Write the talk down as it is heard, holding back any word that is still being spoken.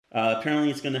Apparently,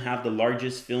 it's going to have the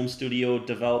largest film studio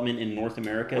development in North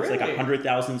America. It's like Really?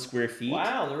 100,000 square feet.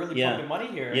 Wow, they're really pumping money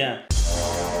here. Yeah.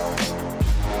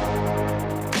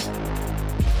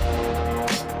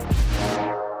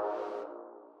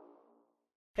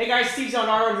 Hey guys, Steve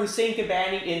Zonaro and Hussein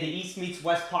Kabani in the East Meets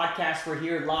West podcast. We're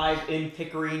here live in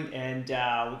Pickering, and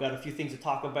we've got a few things to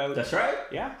talk about. That's right.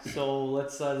 Yeah, so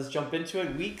let's jump into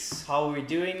it. Weeks, how are we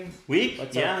doing?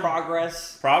 What's our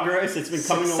progress? Progress, it's been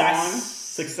coming along.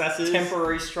 Successes.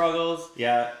 Temporary struggles.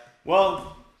 Yeah,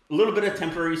 well, a little bit of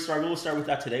temporary struggle. We'll start with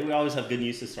that today. We always have good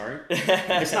news to start.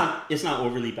 It's not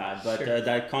overly bad, but sure.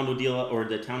 That condo deal or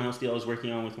the townhouse deal I was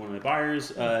working on with one of my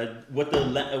buyers. What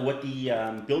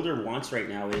the builder wants right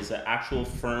now is an actual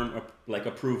firm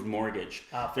approved mortgage.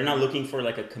 They're not looking for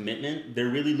like a commitment. They're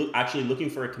really actually looking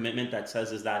for a commitment that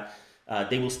says is that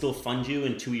they will still fund you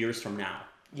in 2 years from now.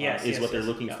 Is what they're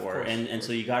looking for, and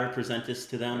so you got to present this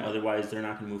to them. Otherwise, they're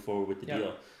not going to move forward with the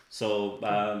deal. So,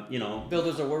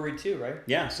 builders are worried too, right?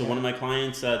 Yeah. So one of my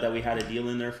clients that we had a deal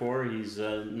in there for, he's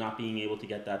not being able to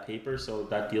get that paper. So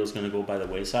that deal is going to go by the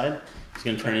wayside. It's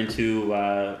going to turn into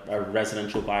a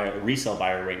residential buyer, a resale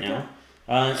buyer right now.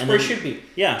 That's where it should be.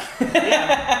 Yeah,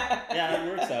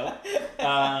 it works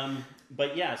out.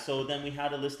 But yeah, so then we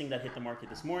had a listing that hit the market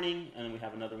this morning, and we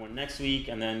have another one next week,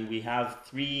 and then we have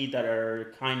 3 that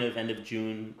are kind of end of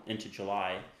June into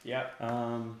July. Yeah.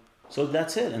 So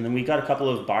that's it. And then we got a couple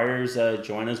of buyers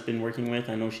Joanna's been working with.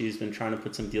 I know she's been trying to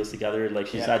put some deals together. Like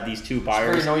she's had these 2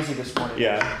 buyers. It's very noisy this morning.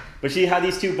 Yeah. But she had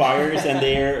these 2 buyers and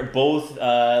they're both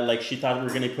she thought we were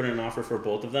going to put in an offer for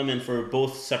both of them, and for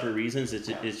both separate reasons it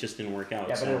just didn't work out.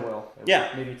 Yeah, but it will.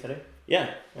 Maybe today.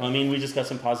 Yeah. I mean, we just got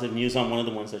some positive news on one of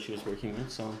the ones that she was working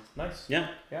with. So nice. Yeah.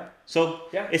 Yeah. So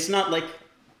it's not like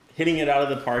hitting it out of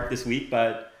the park this week,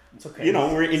 but it's okay.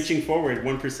 We're inching forward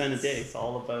 1% a day. It's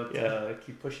all about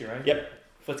keep pushing, right? Yep.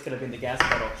 Foot's gonna be in the gas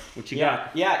pedal. What you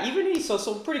got? Yeah, even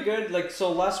so pretty good.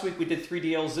 So last week we did 3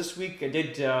 deals. This week I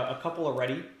did a couple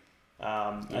already.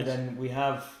 Nice. And then we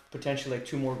have potentially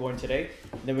 2 more going today.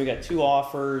 And then we got 2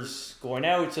 offers going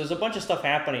out. So there's a bunch of stuff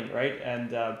happening, right?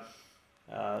 And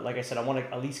like I said, I want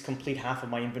to at least complete half of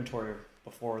my inventory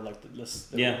before we'll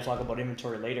talk about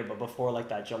inventory later, but before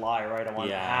that July, right? I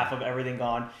want half of everything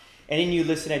gone. Any new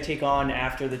listing I take on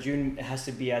after the June, it has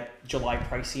to be at July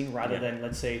pricing rather than,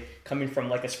 let's say, coming from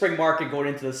a spring market going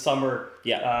into the summer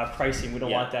pricing. We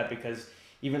don't want that, because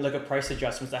even look at price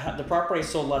adjustments. The property I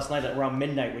sold last night at around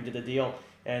midnight. We did the deal,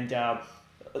 and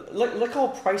look how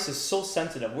price is so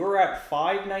sensitive. We were at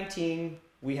 $519.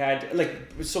 We had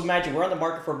so imagine we're on the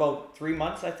market for about 3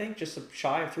 months, I think, just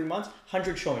shy of 3 months.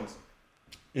 100 showings.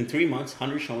 In 3 months,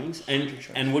 100 showings,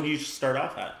 and what do you start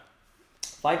off at?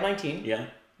 $519. Yeah.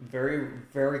 Very,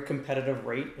 very competitive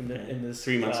rate in this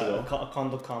 3 months ago.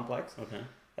 Condo complex. Okay.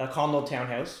 A condo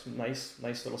townhouse, nice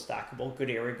little stackable, good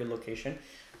area, good location.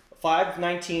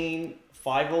 $519,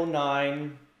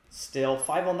 $509, still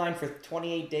 $509 for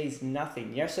 28 days,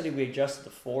 nothing. Yesterday we adjusted to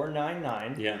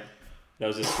 $499. Yeah, that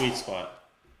was a sweet spot.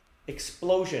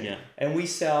 Explosion. Yeah. And we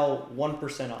sell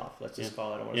 1% off. Let's just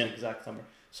call it. I don't want to say the exact number.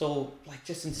 So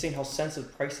just insane how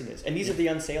sensitive pricing is. And these are the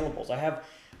unsaleables. I have.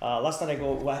 Last night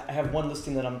I have one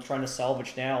listing that I'm trying to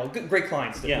salvage now. Great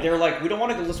clients. They're like, we don't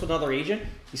want to go list with another agent.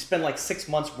 You spend 6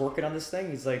 months working on this thing.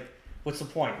 He's like, what's the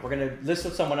point? We're going to list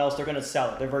with someone else. They're going to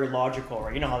sell it. They're very logical,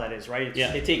 right? You know how that is, right?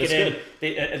 They take it in.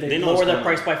 They lower their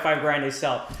price by $5,000. They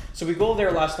sell. So we go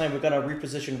there last night. We're going to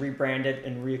reposition, rebrand it,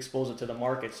 and re-expose it to the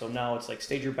market. So now it's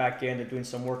stage your back in. They're doing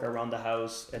some work around the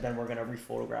house, and then we're going to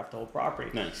re-photograph the whole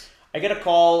property. Nice. I get a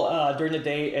call during the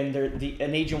day, and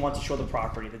an agent wants to show the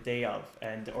property the day of,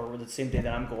 or the same day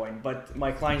that I'm going. But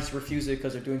my clients refuse it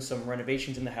because they're doing some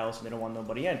renovations in the house and they don't want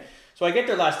nobody in. So I get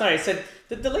there last night. I said,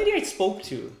 the lady I spoke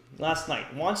to last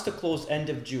night wants to close end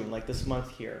of June, this month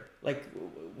here.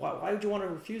 Why would you want to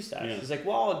refuse that? Yeah. She's like,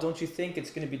 well, don't you think it's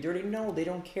going to be dirty? No, they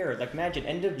don't care. Imagine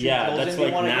end of June closing, that's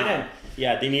they want to get in.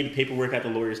 Yeah, they need paperwork at the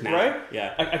lawyers now. Right?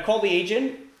 Yeah. I call the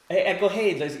agent. I go,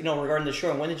 hey, regarding the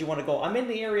show, when did you want to go? I'm in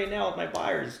the area now with my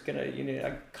buyers.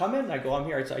 I come in? I go, I'm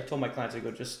here. I told my clients, I go,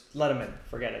 just let them in.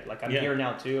 Forget it. I'm here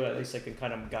now too. At least I can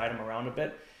kind of guide them around a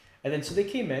bit. And then so they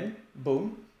came in.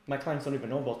 Boom. My clients don't even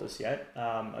know about this yet.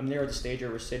 I'm there at the stage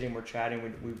where we're sitting, we're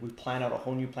chatting. We plan out a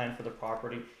whole new plan for the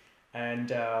property.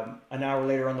 And an hour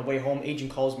later on the way home,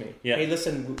 agent calls me. Yeah. Hey,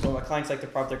 listen, my clients like the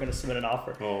property. They're going to submit an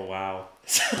offer. Oh, wow.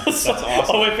 That's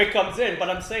awesome. Oh, if it comes in. But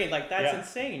I'm saying, that's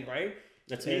insane, right?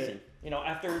 That's amazing.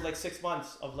 After 6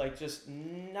 months of just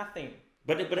nothing,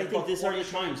 But I think these are the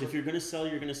times. If you're gonna sell,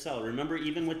 you're gonna sell. Remember,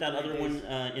 even with that other one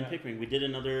in Pickering, we did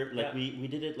another we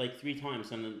did it like 3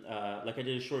 times, and like I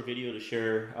did a short video to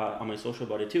share on my social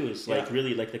about it too. It's like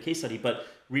really like the case study, but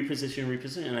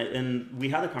reposition, and we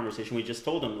had a conversation. We just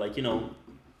told them like, you know,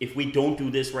 if we don't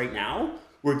do this right now,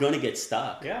 we're gonna get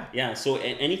stuck. Yeah. So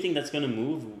anything that's gonna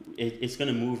move, it's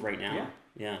gonna move right now.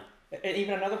 Yeah. And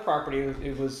even another property,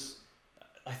 it was,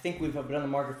 I think we've been on the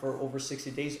market for over 60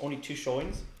 days, only 2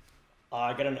 showings.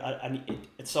 I got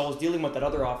so I was dealing with that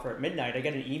other offer at midnight. I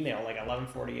get an email like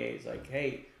 11:48. It's like,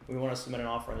 hey, we want to submit an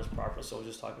offer on this property. So I was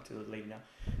just talking to the lady now.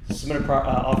 Submit an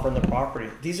offer on the property.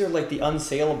 These are like the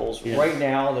unsaleables. Right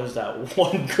now, there's that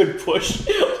one good push.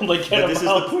 Like, but this is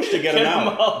the push to get them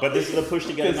out. But this is the push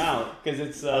to get them out. Because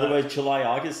it's otherwise July,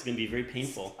 August is gonna be very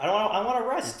painful. I want to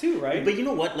rest too, right? But you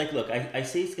know what? Like, look, I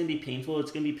say it's gonna be painful.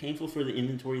 It's gonna be painful for the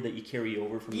inventory that you carry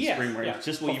over from the spring, right? It's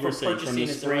just what you were saying from the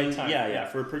spring.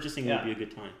 For purchasing it would be a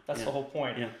good time. That's the whole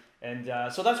point. And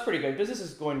so that's pretty good. Business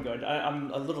is going good.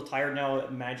 I'm a little tired now.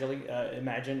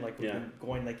 Imagine like we've been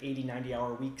going like 80-90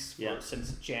 hour weeks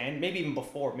since Jan, maybe even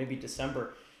before, maybe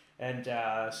December. And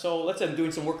so I'm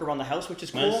doing some work around the house, which is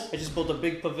cool. Nice. I just built a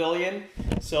big pavilion.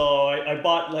 So I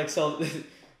bought like so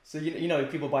you know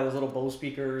people buy those little Bose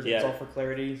speakers. It's all for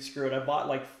clarity. Screw it. I bought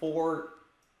like 4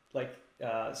 like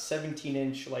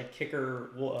 17-inch like kicker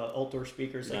outdoor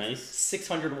speakers, like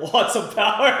 600 watts of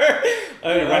power.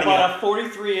 I bought a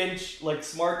 43-inch like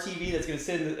smart TV that's gonna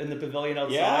sit in the pavilion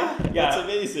outside. That's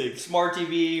amazing. Smart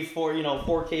TV for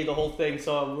 4K, the whole thing.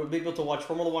 So we'll be able to watch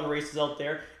Formula One races out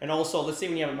there, and also let's say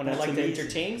when I like to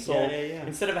entertain. So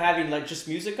instead of having like just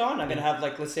music on, I'm gonna have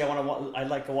like, let's say I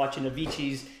like watching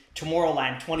Avicii's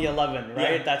Tomorrowland 2011,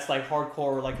 right? Yeah. That's like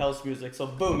hardcore like house music. So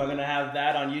boom, I'm gonna have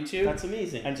that on YouTube. That's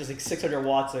amazing. And just like 600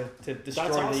 watts to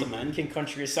destroy the King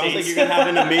Country Estates. Sounds like you're gonna have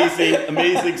an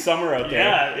amazing summer out there.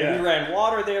 Yeah. We ran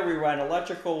water there. We ran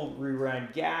electrical. We ran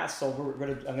gas. So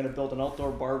I'm gonna build an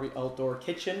outdoor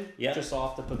kitchen just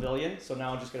off the pavilion. So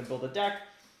now I'm just gonna build a deck.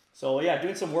 So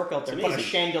doing some work out there. Put a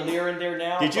chandelier in there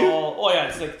now. Did you?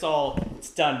 It's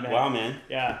done, man. Wow, man.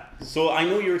 Yeah. So I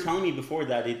know you were telling me before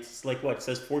that it's like what, it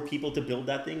says 4 people to build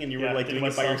that thing, and you were like doing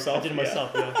it by yourself. I did it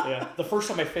myself. Yeah. The first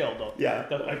time I failed though. Yeah.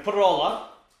 I put it all up.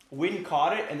 Wind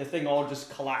caught it, and the thing all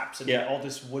just collapsed, and all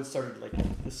this wood started like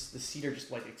the cedar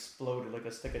just like exploded like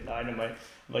a stick of dynamite.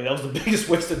 Like that was the biggest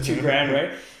waste of $2,000,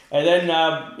 right? And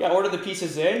then order the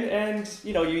pieces in, and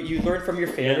you learn from your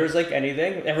failures like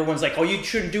anything. Everyone's like, oh, you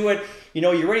shouldn't do it. You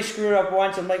already screwed it up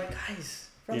once. I'm like, guys,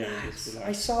 relax.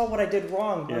 I saw what I did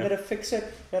wrong. I'm gonna fix it,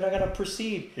 and I'm gonna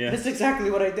proceed. That's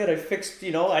exactly what I did. I fixed.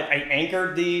 I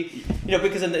anchored the.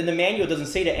 Because in the manual it doesn't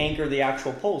say to anchor the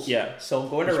actual post. Yeah. So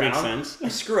going around, makes sense. I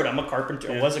screw it. I'm a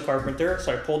carpenter. I was a carpenter,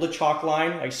 so I pulled a chalk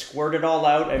line. I squared it all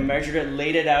out. I measured it,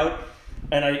 laid it out.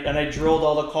 And I drilled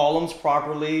all the columns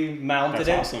properly, mounted it.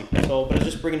 That's awesome. So, but I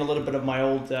was just bringing a little bit of my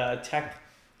old tech.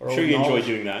 I'm sure you enjoyed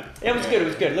doing that. Yeah, it was good. It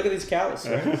was good. Look at these cows.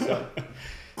 Right? So,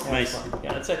 nice.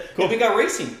 Yeah, that's it. Cool. And we got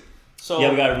racing. So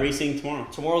we got racing tomorrow.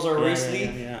 Tomorrow's our race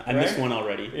league. Yeah. I missed one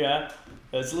already. Yeah.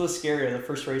 It's a little scarier, the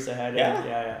first race I had.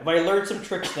 Yeah. But I learned some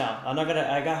tricks now. I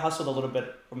got hustled a little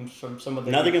bit from some of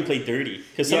the... Now they're going to play dirty.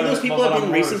 Because some of those people have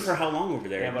been racing for how long over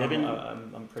there? Yeah, but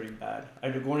I'm pretty bad.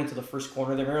 I'm going into the first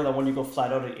corner there. Remember that one you go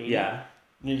flat out at 80? Yeah.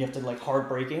 And then you have to like hard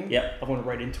braking. Yep. I went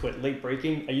right into it. Late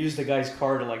braking. I used the guy's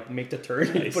car to like make the turn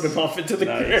and put him off into the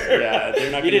gear. Yeah, they're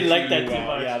not. You didn't like that too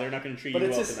much. Yeah, they're not going to treat you well.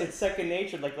 But it's second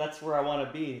nature. Like that's where I want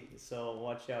to be. So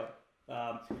watch out.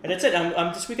 And that's it.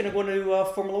 I'm this weekend. I'm going to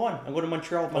Formula One. I'm going to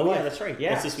Montreal with my wife. Yeah, that's right.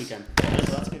 Yeah, that's this weekend. So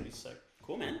that's going to be sick.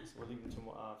 Cool, man. So we're leaving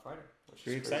tomorrow, Friday. Which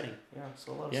is exciting. Yeah.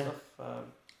 So a lot of stuff.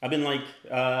 I've been like,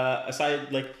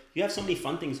 aside, like, you have so many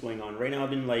fun things going on. Right now I've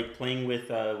been like playing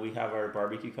with, we have our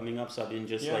barbecue coming up, so I've been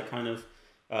just like kind of,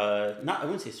 I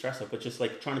wouldn't say stressed out, but just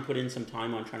like trying to put in some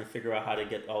time on trying to figure out how to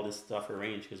get all this stuff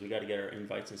arranged, because we got to get our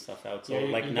invites and stuff out. So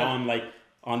I'm like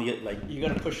on the, like. You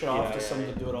got to push it off to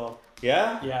someone to do it all.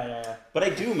 Yeah? Yeah. But I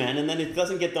do, man, and then it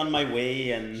doesn't get done my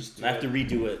way, and I have to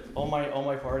redo it. All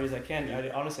my parties, I can't.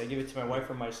 Honestly, I give it to my wife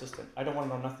or my assistant. I don't want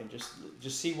to know nothing.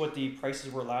 Just see what the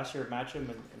prices were last year, match them,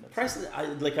 and prices.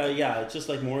 It's just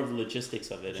like more of the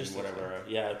logistics of it and whatever.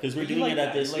 Yeah, because we're doing it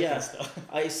at this.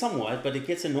 I somewhat, but it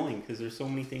gets annoying because there's so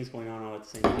many things going on all at the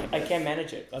same time. I can't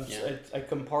manage it. I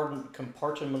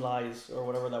compartmentalize or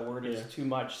whatever that word is too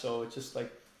much. So it's just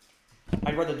like.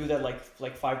 I'd rather do that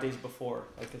like 5 days before,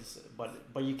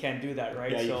 but you can't do that,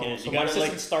 right? Yeah, you can't. So my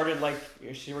assistant started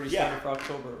she already started for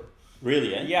October.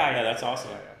 Really? Eh? Yeah, that's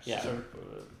awesome. Yeah.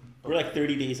 We're like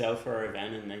 30 days out for our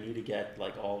event, and I need to get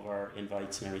like all of our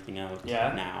invites and everything out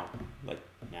now,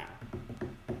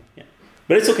 Yeah,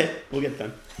 but it's okay. We'll get it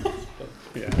done.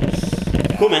 Yeah.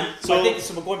 Cool, man. So I think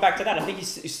so. Going back to that, I think you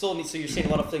still need. So you're seeing a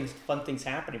lot of fun things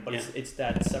happening, but it's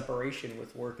that separation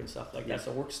with work and stuff like that.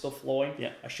 So work's still flowing.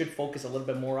 Yeah. I should focus a little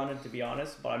bit more on it, to be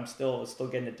honest, but I'm still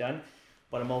getting it done.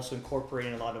 But I'm also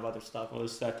incorporating a lot of other stuff. Well,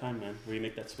 it's that time, man, where you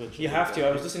make that switch. You have to.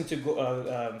 I was listening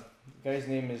to guy's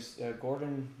name is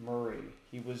Gordon Murray.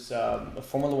 He was a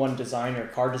Formula One designer,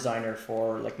 car designer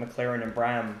for like McLaren and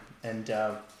Bram,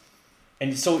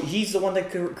 and so he's the one that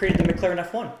created the McLaren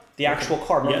F1, the actual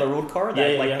car. Remember the road car,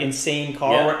 that insane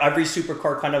car where every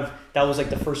supercar that was like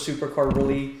the first supercar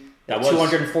really. That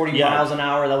 240 miles an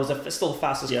hour. That was still the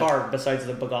fastest car besides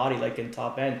the Bugatti, like in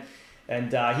top end.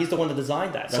 And he's the one that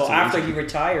designed that. So after he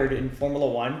retired in Formula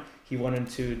One, he wanted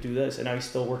to do this, and now he's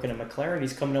still working at McLaren.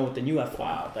 He's coming out with the new F1.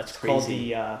 Wow, that's crazy. Called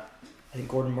the I think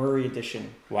Gordon Murray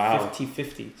edition. Wow.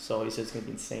 50/50. So he says it's gonna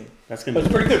be insane. That's gonna. But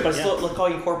it's pretty good. But still, look how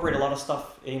he incorporated a lot of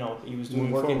stuff. You know, he was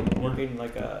doing working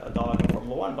like a dog in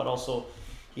Formula One, but also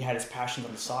he had his passion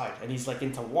on the side, and he's like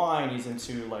into wine. He's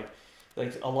into like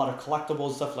a lot of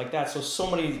collectibles, stuff like that. So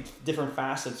many different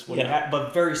facets.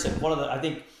 But very simple. I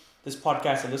think this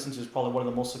podcast I listened to is probably one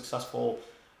of the most successful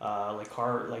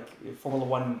Formula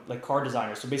One car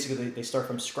designers. So basically they start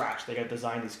from scratch. They got to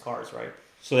design these cars, right?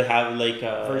 So they have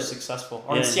very successful.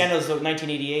 Or in Sienna's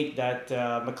 1988, that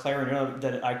McLaren,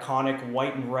 that iconic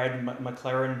white and red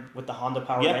McLaren with the Honda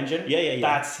powered engine. Yeah.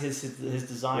 That's his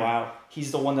design. Wow.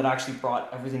 He's the one that actually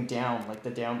brought everything down, like the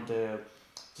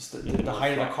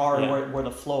height of the car and where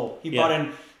the flow. He brought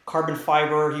in carbon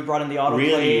fiber. He brought in the autoclave.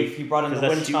 Really? He brought in the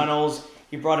wind tunnels.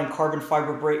 He brought in carbon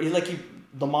fiber brake.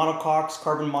 The monocoques,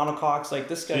 carbon monocoques. Like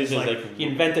this guy's he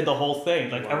invented the whole thing.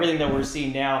 Like everything that we're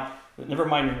seeing now. Never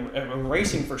mind in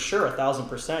racing for sure,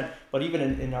 1,000%. But even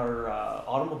in our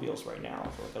automobiles right now,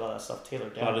 so look at all that stuff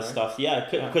tailored down. A lot of stuff,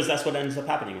 because that's what ends up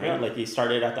happening, right? Yeah. Like they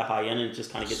started at the high end and it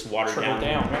just kind of gets watered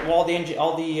down. Right? Well,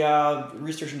 all the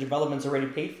research and development's already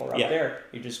paid for up there.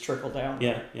 You just trickle down.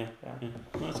 Yeah.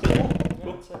 Well, that's good.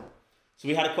 Cool. So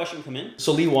we had a question come in.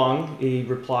 So Lee Wong, he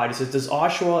replied. He says, "Does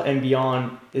Oshawa and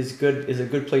beyond is a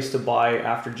good place to buy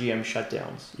after GM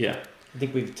shutdowns?" Yeah. I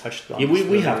think we've touched on it. Yeah,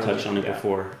 we have touched on it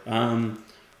before. And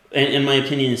my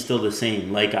opinion is still the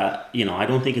same. Like, I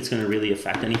don't think it's going to really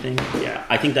affect anything. Yeah.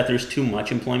 I think that there's too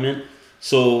much employment.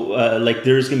 So,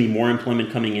 there's going to be more employment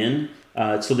coming in.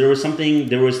 So they're going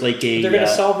to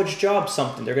salvage jobs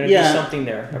something. They're going to do something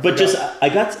there. I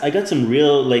got some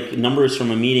real, numbers from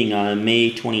a meeting on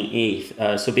May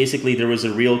 28th. So basically there was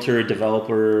a realtor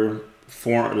developer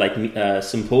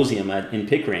symposium in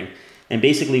Pickering. And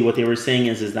basically what they were saying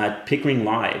is that Pickering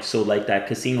Live, so that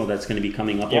casino that's going to be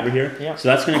coming up over here, so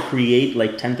that's going to create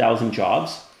 10,000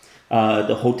 jobs.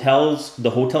 The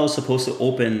hotel's supposed to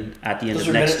open at the end of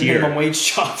next year. Minimum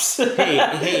wage jobs.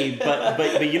 hey,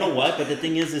 but you know what? But the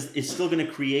thing is it's still going to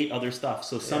create other stuff.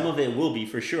 So some of it will be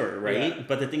for sure, right? Yeah.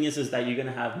 But the thing is that you're going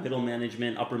to have middle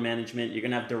management, upper management. You're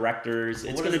going to have directors.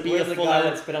 It's going to be a full guy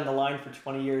that's been on the line for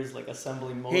 20 years,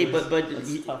 assembling motors. Hey, but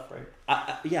that's tough, right?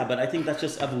 But I think that's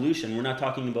just evolution. We're not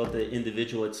talking about the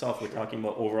individual itself. We're talking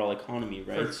about overall economy,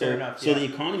 right? Fair enough. So the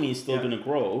economy is still going to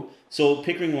grow. So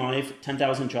Pickering Live,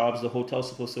 10,000 jobs. The hotel's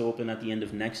supposed to open at the end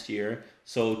of next year.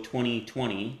 So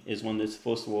 2020 is when it's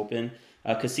supposed to open.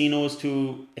 Casino is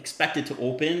expected to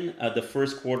open the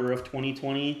first quarter of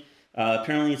 2020.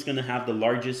 Apparently, it's going to have the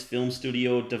largest film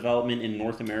studio development in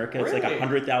North America. Really? It's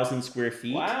 100,000 square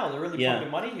feet. Wow, they're really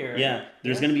pumping money here. Yeah,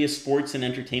 there's going to be a sports and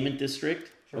entertainment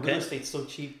district. Real estate's so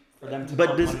cheap for them to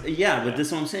but this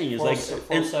is what I'm saying. It's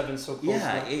 407 so close.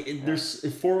 Yeah, there's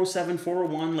 407,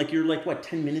 401. You're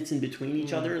 10 minutes in between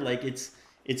each other.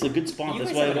 It's a good spot.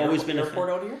 That's why I've always been airport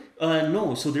out here.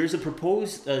 No, so there's a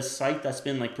proposed site that's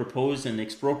been proposed and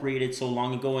expropriated so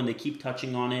long ago, and they keep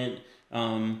touching on it.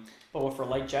 But for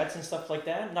light jets and stuff like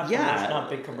that, not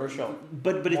big commercial.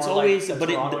 But it's always but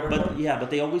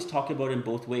they always talk about it in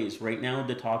both ways. Right now,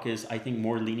 the talk is I think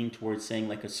more leaning towards saying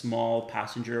a small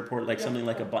passenger airport, something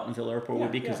like a Buttonville airport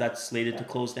would be, because that's slated to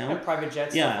close down. And private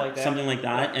jets, stuff like that. Something like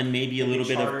that, and maybe a little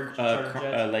bit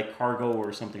of cargo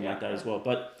or something like that as well.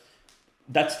 But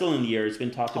that's still in the air. It's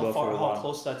been talked about for a while. How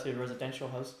close is that to a residential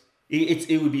house?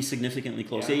 It would be significantly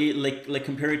close.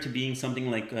 Compare it to being something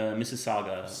like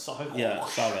Mississauga.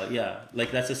 Saga. Yeah,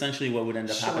 that's essentially what would end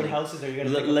up happening. Houses are you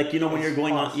when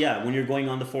you're going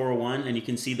on the 401 and you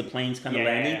can see the planes kind of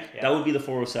landing. Yeah. That would be the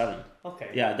 407.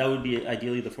 Okay. Yeah, that would be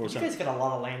ideally the 407. You guys got a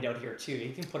lot of land out here too.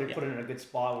 You can put it in a good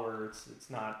spot where it's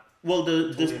not. Well,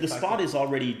 the spot is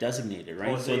already designated,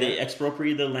 right? So they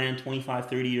expropriated the land 25,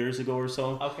 30 years ago or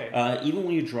so. Okay. Even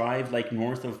when you drive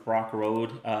north of Brock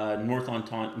Road, north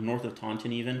of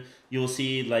Taunton even, you'll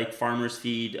see like farmers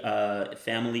feed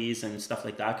families and stuff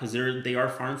like that because they are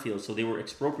farm fields, so they were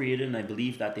expropriated, and I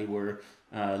believe that they were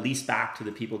leased back to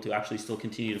the people to actually still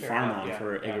continue to farm on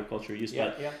for agricultural use.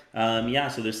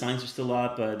 So their signs are still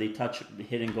up. They touch,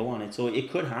 hit, and go on it, so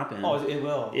it could happen. Oh, it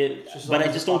will. But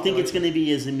I just don't think it's going to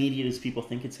be as immediate as people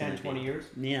think it's going to be. 20 years?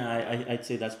 Yeah, I'd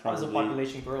say that's probably... As the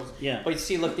population grows. Yeah. But you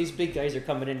see, look, these big guys are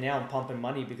coming in now and pumping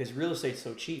money because real estate's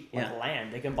so cheap. Like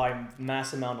land. They can buy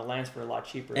mass amount of lands for a lot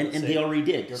cheaper. And they already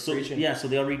did. So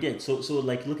they already did. So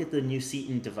like, look at the new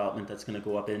Seton development that's going to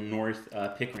go up in North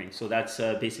Pickering. So that's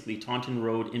basically Taunton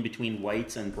Road in between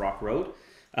Whites and Brock Road.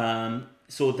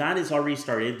 So that is already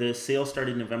started. The sale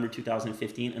started in November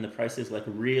 2015, and the prices like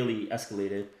really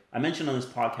escalated. I mentioned on this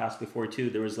podcast before too,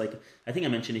 there was like, I think I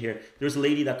mentioned it here, there was a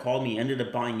lady that called me, ended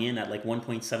up buying in at like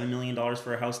 $1.7 million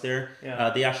for a house there.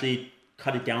 They actually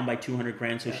cut it down by 200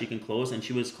 grand so she can close, and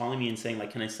she was calling me and saying like,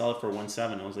 can I sell it for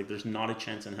 1.7? I was like, there's not a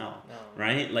chance in hell.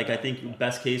 Right? Like I think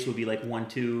best case would be like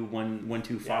 1.2,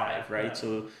 1.25, right?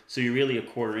 So you're really a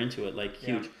quarter into it, like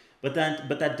huge. But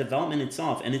that development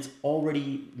itself, and it's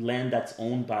already land that's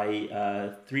owned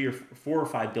by 3 or 4 or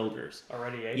 5 builders.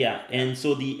 Already, eh? Yeah, and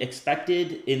so the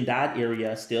expected in that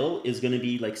area still is going to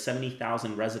be like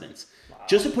 70,000 residents. Wow.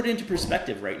 Just to put it into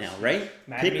perspective right now, right?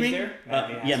 Pickering, there?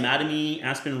 Mattamy,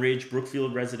 Aspen Ridge,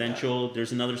 Brookfield Residential.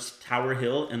 There's another Tower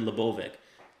Hill and Lebovic.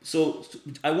 So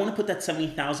I want to put that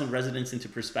 70,000 residents into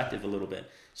perspective a little bit.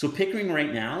 So Pickering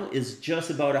right now is just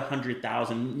about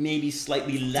 100,000, maybe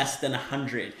slightly less than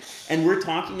 100. And we're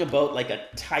talking about like a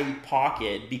tight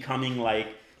pocket becoming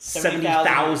like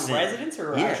 70,000 residents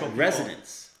or actual people?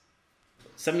 Residents.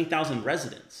 70,000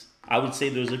 residents. I would say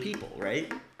those are people,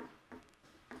 right?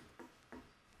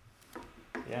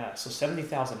 Yeah, so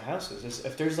 70,000 houses.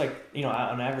 If there's like,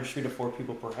 on average 3 to 4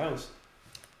 people per house,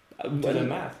 do the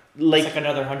math. It's like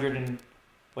another 100 and...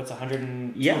 What's 100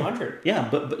 and 200? Yeah,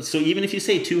 but so even if you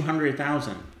say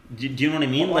 200,000, do you know what I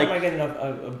mean? Why am I getting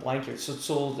a blank here?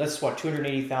 So that's what,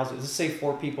 280,000. Let's say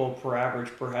 4 people per average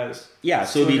per house. Yeah,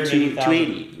 so it'd be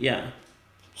 280. Yeah.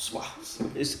 Wow.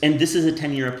 And this is a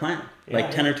 10-year plan,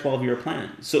 10 or 12-year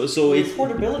plan. So the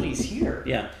affordability is here.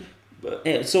 Yeah.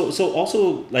 So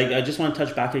also, like, I just want to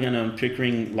touch back again on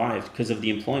Pickering Live because of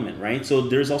the employment, right? So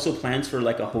there's also plans for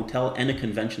like a hotel and a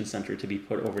convention center to be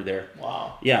put over there.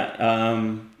 Wow. Yeah.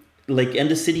 And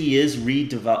the city is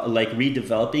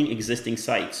redeveloping existing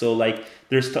sites. So like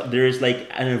there's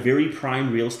like a very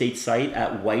prime real estate site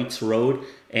at Whites Road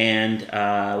and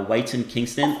Whites in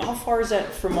Kingston. How far is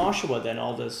that from Oshawa then,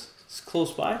 all this? It's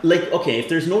close by? Like, okay, if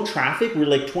there's no traffic, we're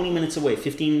like 20 minutes away,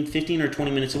 15 or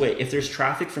 20 minutes away. If there's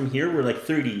traffic from here, we're like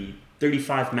 30,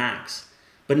 35 max.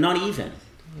 But not even.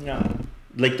 No.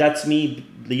 Like, that's me,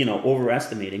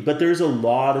 overestimating. But there's a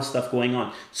lot of stuff going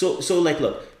on. So like,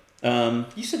 look.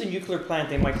 You said the nuclear plant,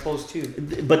 they might close too.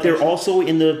 But they're also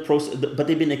in the process, but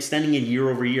they've been extending it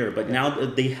year over year. But now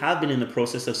they have been in the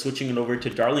process of switching it over to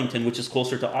Darlington, which is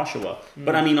closer to Oshawa.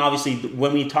 But I mean, obviously,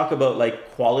 when we talk about like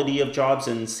quality of jobs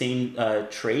and same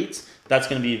trades, that's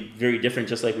going to be very different,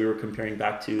 just like we were comparing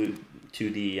back to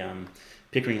the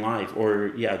Pickering Live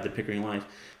the Pickering Live.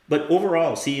 But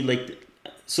overall,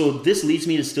 so this leads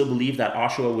me to still believe that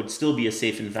Oshawa would still be a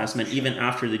safe investment even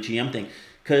after the GM thing.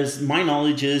 Because my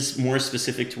knowledge is more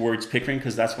specific towards Pickering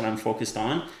because that's what I'm focused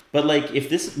on. But like, if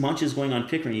this much is going on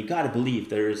Pickering, you got to believe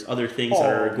there's other things that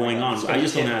are going on. I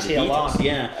just don't have the details.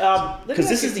 Yeah, because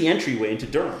this is the entryway into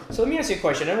Durham. So let me ask you a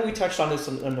question. I know we touched on this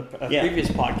on the previous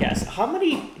podcast. How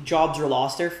many jobs were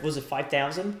lost there? Was it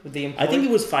 5,000 with the employee? I think it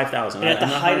was 5,000. And at the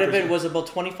height of it was about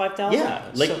 25,000?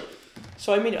 Yeah.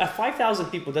 So I mean, at 5,000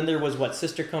 people, then there was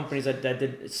sister companies that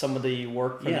did some of the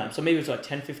work for them. So maybe it was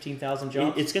 10, 15,000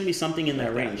 jobs. It's going to be something in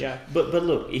that range. Yeah. But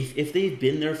look, if they've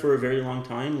been there for a very long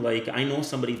time, like I know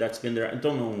somebody that's been there. I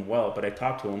don't know him well, but I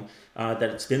talked to him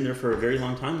that's been there for a very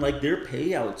long time. Like their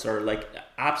payouts are like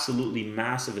absolutely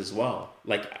massive as well.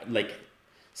 Like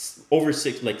over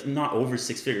not over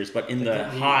 6 figures, but in the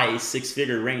high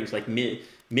 6-figure range, like mid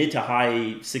to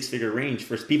high 6-figure range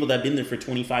for people that have been there for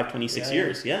 25, 26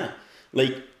 years. Yeah.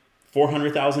 Like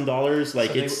 $400,000,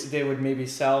 like so they would maybe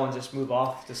sell and just move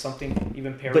off to something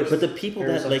even Paris. But the people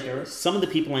that like some of the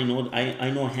people I know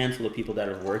a handful of people that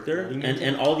have worked there,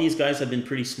 and all these guys have been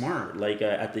pretty smart. Like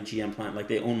at the GM plant, like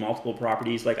they own multiple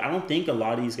properties. Like I don't think a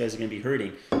lot of these guys are going to be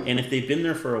hurting. And if they've been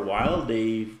there for a while,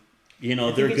 they're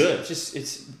good.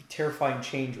 It's terrifying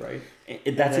change, right?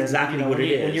 That's exactly what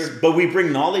it is. But we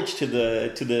bring knowledge to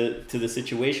the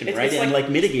situation, right? And like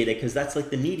mitigate it because that's like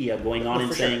the media going on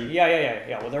and saying,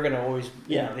 yeah. Well, they're gonna always,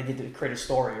 they need to create a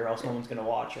story or else no one's gonna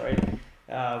watch, right?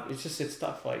 It's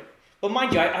tough. Like But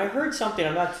mind you, I heard something.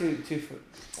 I'm not too.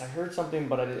 I heard something,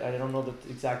 but I don't know the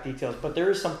exact details. But there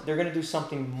is some. They're going to do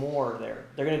something more there.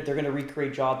 They're going to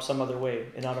recreate jobs some other way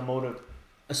in automotive.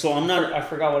 So I'm not. I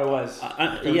forgot what it was.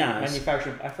 Yeah.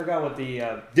 Manufacturing. I forgot what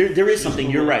the. There is something.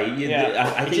 You're right.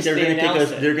 Yeah. I think they're going to take a.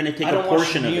 They're going to take a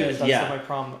portion of it. That's my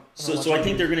problem. So I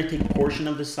think they're going to take a portion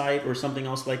of the site or something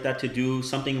else like that to do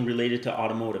something related to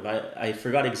automotive. I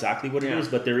forgot exactly what it is,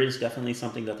 but there is definitely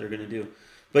something that they're going to do.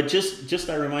 But just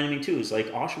that reminded me too. Is like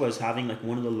Oshawa is having like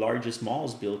one of the largest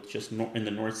malls built just in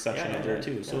the north section of there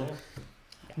too. So.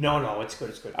 No, it's good.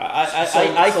 It's good.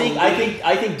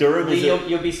 I think Durham is.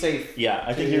 You'll be safe. Yeah,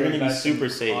 I think you're going to be super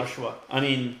safe. Oshawa. I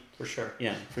mean, for sure.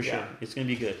 Yeah, for sure. It's going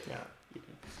to be good.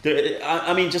 Yeah.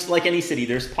 I mean, just like any city,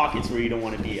 there's pockets where you don't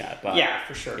want to be at. But yeah,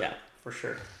 for sure. Yeah, for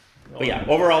sure. But yeah,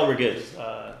 overall we're good.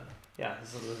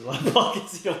 There's a lot of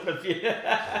pockets you don't want to be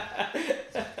at.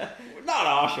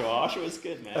 Not Oshawa. Oshawa's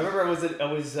good, man. I remember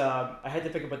I had to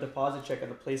pick up a deposit check on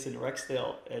a place in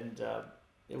Rexdale, and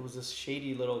it was this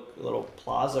shady little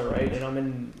plaza, right? And I'm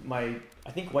in my,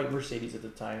 I think, white Mercedes at the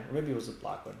time, or maybe it was a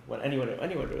black one.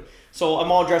 Anyway. So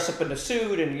I'm all dressed up in a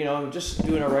suit and, just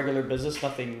doing a regular business,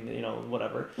 nothing,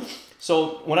 whatever.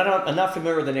 So when I'm not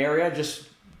familiar with an area, just,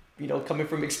 coming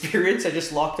from experience, I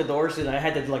just locked the doors and I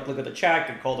had to look at the check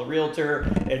and call the realtor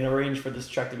and arrange for this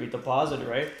check to be deposited,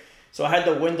 right? So I had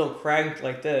the window cranked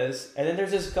like this, and then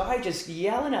there's this guy just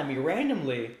yelling at me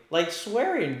randomly,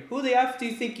 swearing. Who the F do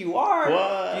you think you are?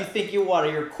 What? Do you think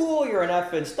you're cool? You're an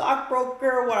effing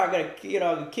stockbroker. What, I'm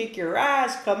gonna, kick your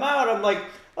ass? Come out. I'm like,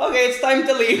 okay, it's time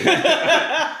to leave. Get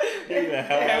the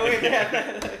hell out of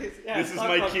here. This is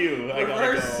my cue. I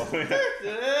gotta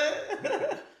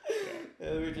go.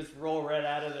 And we just roll right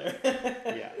out of there.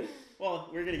 Yeah. Well,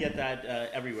 we're gonna get that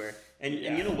everywhere, and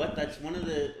you know what? That's one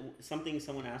of something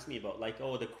someone asked me about,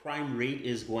 the crime rate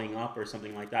is going up or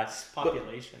something like that. It's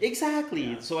population. But, exactly.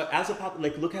 Yeah. So as a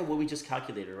look at what we just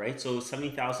calculated, right? So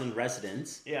 70,000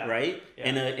 residents, right?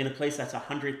 Yeah. In a place that's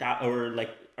 100,000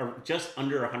 or just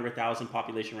under 100,000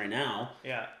 population right now.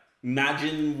 Yeah.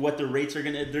 Imagine what the rates they're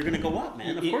gonna go up,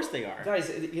 man. Of course they are. Guys,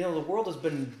 the world has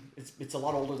been, it's a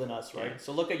lot older than us, right? Yeah.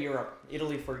 So look at Europe,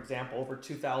 Italy, for example, over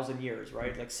 2,000 years,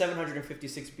 right?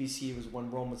 756 BC was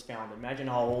when Rome was founded. Imagine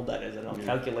how old that is, and I'll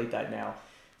calculate that now.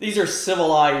 These are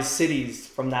civilized cities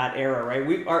from that era,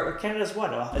 right? Canada's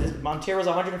what? Ontario's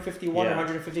 151 or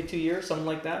 152 years, something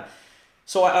like that.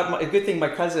 So a good thing, my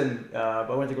cousin, I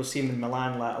went to go see him in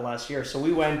Milan last year. So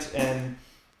we went and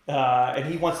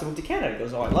he wants to move to Canada. He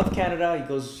goes, oh, I love Canada. He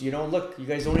goes, look, you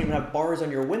guys don't even have bars on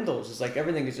your windows. It's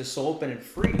everything is just so open and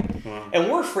free. Wow.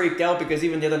 And we're freaked out because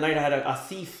even the other night I had a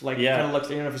thief, kind of looked, I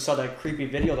don't know if you saw that creepy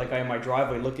video, that guy in my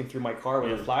driveway looking through my car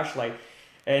with a flashlight.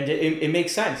 And it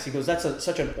makes sense. He goes, that's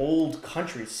such an old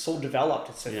country. It's so developed.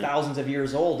 It's thousands of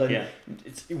years old. And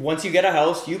once you get a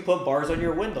house, you put bars on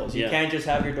your windows. You can't just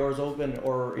have your doors open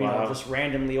or, just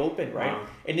randomly open, right? Wow.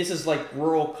 And this is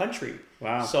rural country.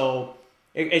 Wow. So...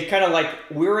 It's kind of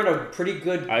we're in a pretty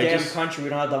good country. We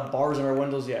don't have the bars on our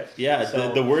windows yet. Yeah,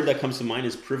 so, the word that comes to mind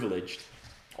is privileged.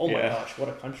 Oh my gosh, what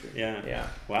a country. Yeah.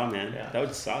 Wow, man. Yeah. That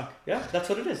would suck. Yeah, that's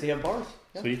what it is. They have bars.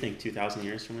 Yeah. So what do you think, 2,000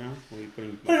 years from now? Will we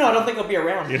putting... No, I don't think I'll be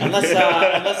around.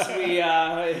 Unless we,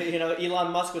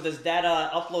 Elon Musk with his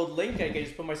data upload link, I can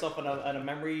just put myself on a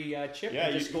memory chip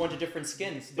and just go into different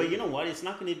skins. Dude. But you know what? It's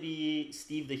not going to be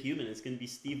Steve the human. It's going to be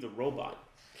Steve the robot.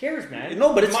 Cares, man.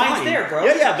 No, but it's mine's fine. There, bro.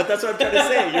 Yeah, but that's what I'm trying to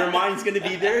say. Your mind's going to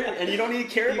be there, and you don't even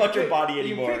care about your body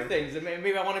anymore. You pick things, and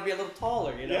maybe I want to be a little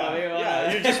taller. You know?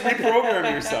 Yeah. You just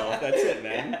reprogram yourself. That's it,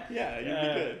 man. Yeah, you'll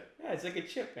be good. Yeah, it's like a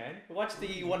chip, man. Watch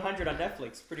the 100 on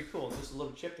Netflix. Pretty cool. It's just a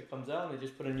little chip that comes out, and they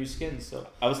just put a new skin. So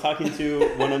I was talking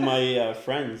to one of my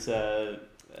friends.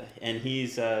 And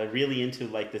he's really into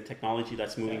the technology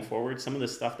that's moving forward. Some of the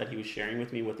stuff that he was sharing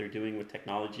with me, what they're doing with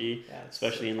technology,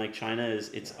 especially in China,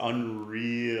 it's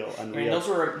unreal. I mean, those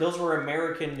were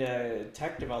American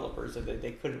tech developers that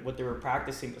they couldn't, what they were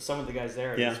practicing. Some of the guys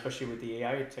there, especially with the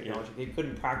AI technology, they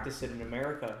couldn't practice it in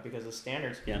America because of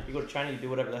standards. Yeah. You go to China, you do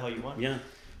whatever the hell you want. Yeah.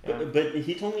 But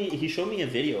he showed me a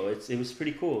video. It was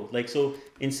pretty cool. So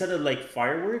instead of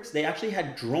fireworks, they actually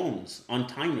had drones on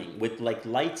timing with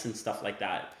lights and stuff like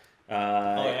that.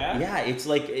 Yeah, it's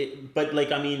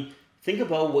think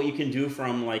about what you can do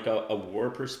from a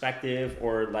war perspective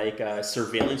or a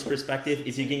surveillance perspective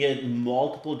if you can get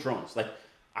multiple drones.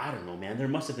 I don't know, man. There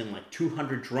must have been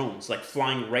 200 drones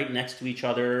flying right next to each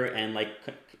other and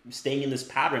staying in this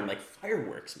pattern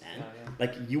fireworks, man.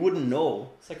 Yeah. You wouldn't know.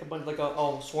 It's a bunch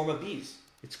a swarm of bees.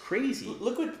 It's crazy.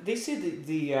 Look what they say.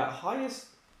 The highest.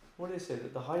 What do they say?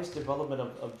 The highest development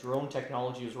of drone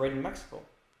technology is right in Mexico.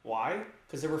 Why?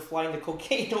 Because they were flying the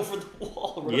cocaine over the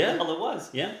wall, or whatever Yeah. the hell it was.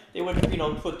 Yeah. They would,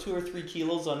 put 2 or 3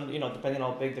 kilos on, depending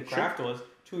on how big the craft was,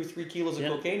 2 or 3 kilos of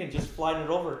cocaine and just flying it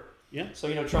over. Yeah.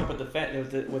 So Trump with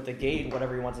the gate,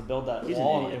 whatever he wants to build that He's an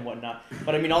wall idiot. and whatnot.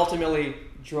 But I mean, ultimately,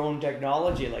 drone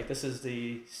technology, like this is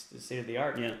the state of the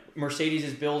art. Yeah. Mercedes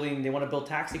is building. They want to build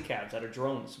taxi cabs out of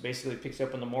drones. Basically, it picks you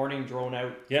up in the morning, drone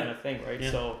out, kind of thing, right?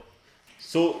 Yeah.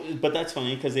 So, but that's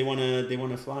funny because they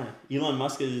wanna fly. Elon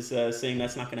Musk is saying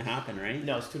that's not going to happen, right?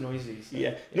 No, it's too noisy. So.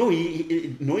 Yeah. No,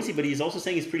 he noisy, but he's also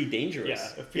saying it's pretty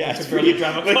dangerous. Yeah. If people can barely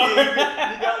drive a car. You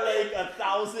got like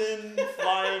 1,000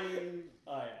 flying.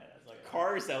 Oh yeah, that's like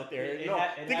cars out there.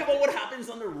 Think it about what happens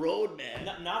on the road, man.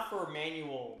 Not for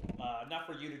manual, not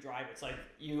for you to drive. It's like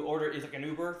you order. It's like an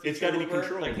Uber. It's got to be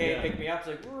controlled. Like, hey, pick me up. It's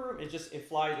like it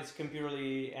flies. It's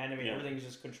computerly animated. Yeah. Everything is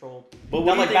just controlled. But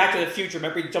not like Back to the Future.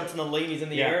 Remember, he jumps in the lane. He's in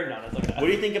the air. No, it's like that. What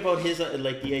do you think about his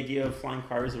like the idea of flying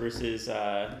cars versus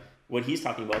what he's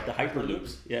talking about, the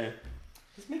hyperloops? Yeah.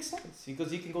 This makes sense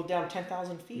because you can go down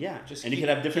 10,000 feet. Yeah, and you can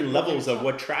have different levels of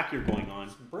what track you're going on.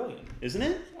 It's brilliant, isn't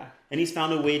it? Yeah. And he's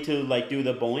found a way to like do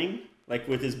the Boeing, like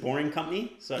with his Boring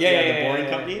company. So the Boring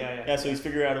company. Yeah, so he's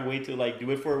figured out a way to like do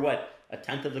it for what,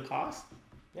 1/10 of the cost.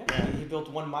 Yeah, he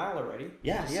built 1 mile already.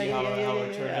 Yeah,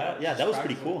 that was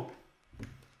pretty cool.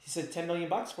 He said $10 million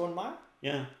for 1 mile.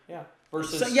 Yeah. Yeah.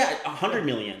 Versus 100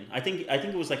 million. I think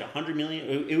it was like 100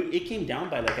 million. It came down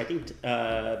by like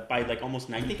by like almost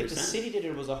 90%. I think if the city did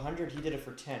it was 100, he did it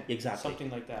for 10. Exactly.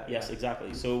 Something like that. Yes,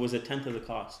 exactly. So it was 1/10 of the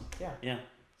cost. Yeah. Yeah.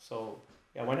 So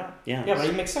why not? Yeah. Yeah, but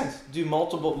it makes sense. Do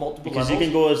multiple because levels. you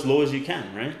can go as low as you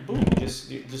can, right? Boom.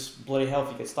 Just bloody hell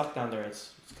if you get stuck down there.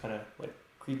 It's kind of like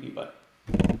creepy, but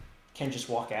you can't just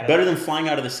walk at it. Better than flying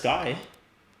out of the sky.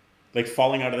 Like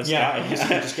falling out of the sky.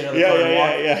 Just get out of the car and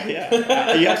walk.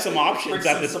 Yeah. You have some options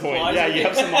at this point. supplies. Yeah, you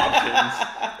have some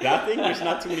options. That thing, there's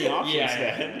not too many options.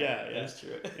 Yeah. That's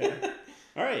true. Yeah.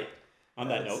 All right. On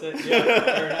that note.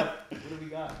 Fair enough. What do we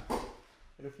got?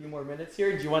 A few more minutes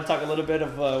here. Do you want to talk a little bit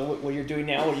of what you're doing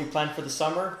now? What you plan for the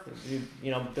summer?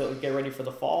 Get ready for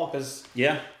the fall because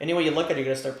any way you look at it, you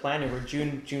got to start planning. We're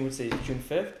June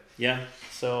 5th. Yeah.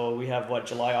 So we have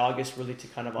July, August really to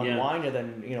kind of unwind, and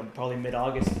then probably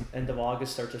mid-August, end of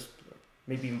August, start to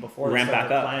maybe even before ramp back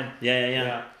up. Plan.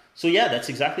 Yeah. So that's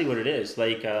exactly what it is.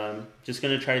 Like just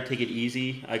gonna try to take it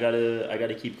easy. I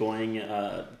gotta keep going.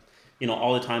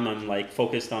 All the time I'm like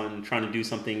focused on trying to do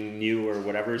something new or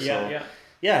whatever.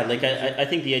 Yeah, like I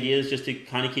think the idea is just to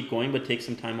kind of keep going, but take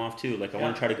some time off too. Like I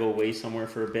want to try to go away somewhere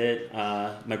for a bit.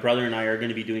 My brother and I are going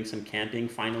to be doing some camping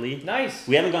finally. Nice.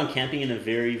 We haven't gone camping in a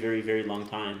very, very, very long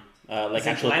time. Like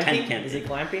actual tent camping. Is it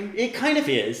glamping? It kind of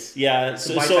is. Yeah.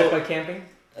 So my type of camping?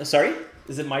 Sorry?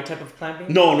 Is it my type of glamping?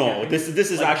 No. This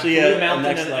is like actually a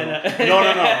next level. No.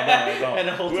 And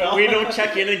a hotel. We don't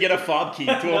check in and get a fob key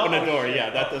to open a door. Yeah,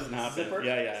 that doesn't happen. Zipper?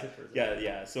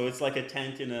 Yeah. So it's like a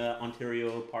tent in a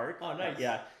Ontario park. Oh, nice.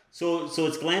 Yeah. So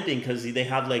it's glamping because they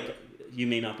have like, you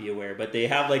may not be aware, but they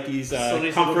have like these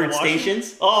comfort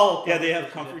stations. Oh, yeah, they have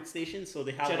comfort stations. So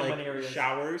they have Gentleman like areas.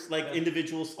 Showers, like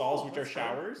individual stalls which are fun.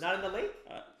 showers. Not in the lake?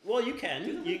 Well, you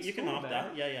can. You can opt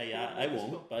that. Yeah. I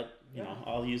won't, but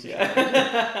I'll use it.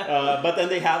 But then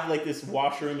they have like this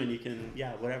washroom, and you can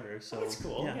whatever. So that's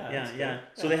cool. Yeah.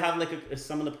 So they have like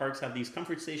some of the parks have these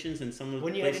comfort stations, and some of the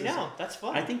when you places. heading now, that's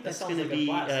fun. I think that's going to be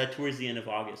towards the end of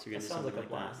August. We're going to do something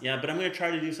like that. Yeah, but I'm going to try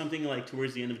to do something like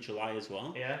towards the end of July as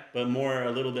well. Yeah. But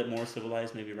a little bit more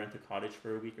civilized. Maybe rent a cottage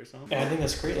for a week or so. Yeah, I think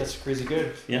that's great. That's crazy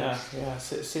good. Yeah.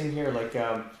 Same here. Like,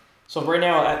 so right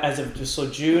now, as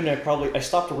of June, I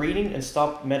stopped reading and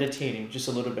stopped meditating just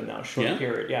a little bit now. Short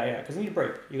period. Yeah. Because you need a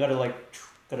break. You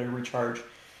gotta recharge.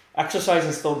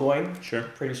 Exercising still going. Sure.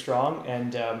 Pretty strong,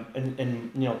 and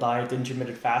diet,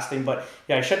 intermittent fasting. But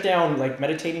I shut down like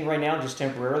meditating right now just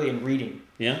temporarily and reading.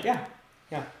 Yeah.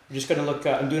 I'm just gonna look.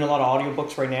 I'm doing a lot of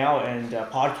audiobooks right now and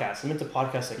podcasts. I'm into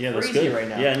podcasts like crazy right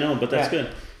now. Yeah, no, but that's good.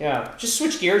 Yeah, just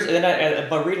switch gears, and then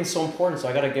but reading's so important, so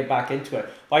I got to get back into it.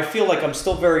 But I feel like I'm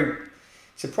still very.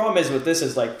 So the problem is with this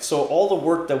is like all the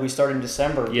work that we started in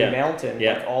December, in Mountain,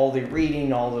 like all the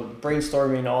reading, all the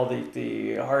brainstorming, all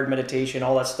the hard meditation,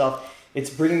 all that stuff. It's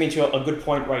bringing me to a good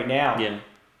point right now. Yeah.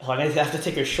 So I'm gonna have to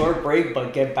take a short break,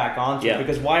 but get back onto it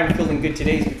because why I'm feeling good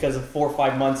today is because of 4 or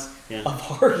 5 months of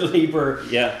hard labor.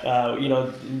 Yeah.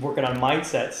 Working on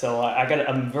mindset. So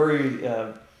I'm very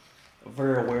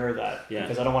aware of that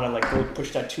because I don't want to like go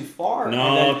push that too far.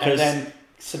 No, and then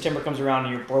September comes around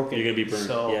and you're broken. You're gonna be burned.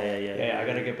 So, I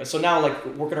gotta get. So now like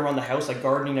working around the house, like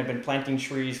gardening. I've been planting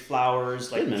trees,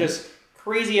 flowers, like just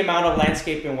crazy amount of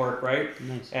landscaping work, right?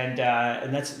 Nice. And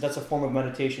that's a form of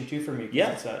meditation too for me.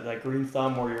 Yeah. It's like green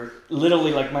thumb, where you're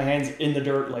literally like my hands in the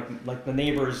dirt, like the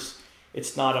neighbors.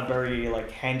 It's not a very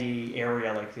like handy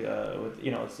area, like with,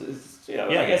 you know, it's you know,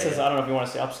 I guess it's, I don't know if you want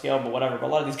to say upscale, but whatever. But a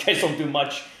lot of these guys don't do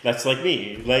much. That's like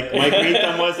me. Like my green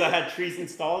thumb was, I had trees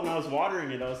installed and I was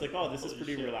watering it. I was like, oh, this is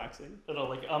pretty relaxing. You know,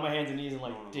 like on my hands and knees and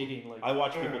like digging. Like I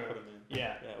watch people put them in.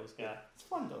 Yeah, yeah, it was good. Yeah, it's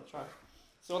fun though. Try.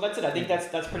 So that's it. I think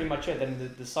that's pretty much it.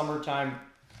 Then the summertime.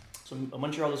 So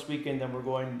Montreal this weekend. Then we're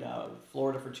going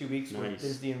Florida for 2 weeks with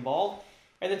Disney involved.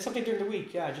 And then something during the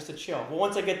week, just to chill. Well,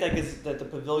 once I get the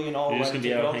pavilion all ready to go. You're just going to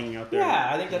be out hanging out there. Yeah,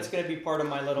 I think that's going to be part of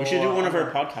my little... We should do one of our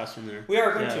podcasts from there. We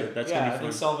are going to. That's going to be fun. I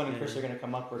think Selvin and Chris are going to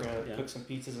come up. We're going to cook some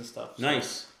pizzas and stuff. So.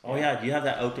 Nice. Oh, yeah. Do you have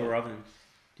that outdoor oven?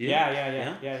 Do you?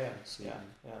 Yeah. So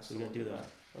So we're going to do that.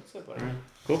 That's it, buddy. All right.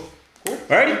 Cool.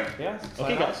 Alrighty. Yeah.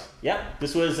 Okay, guys. Yeah.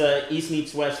 This was East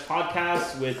Meets West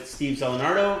podcast with Steve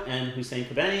Zelenardo and Hussein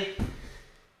Kabeni.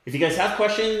 If you guys have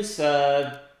questions...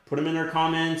 put them in our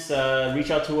comments,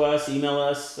 reach out to us, email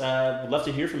us. We'd love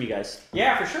to hear from you guys.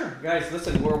 Yeah, for sure. Guys,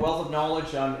 listen, we're a wealth of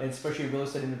knowledge, especially real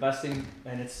estate investing,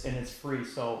 and it's free.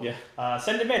 So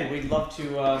send them in. We'd love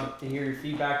to hear your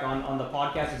feedback on the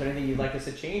podcast. Is there anything you'd like us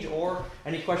to change or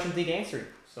any questions need answering?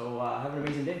 So have an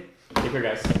amazing day. Take care,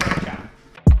 guys. Ciao.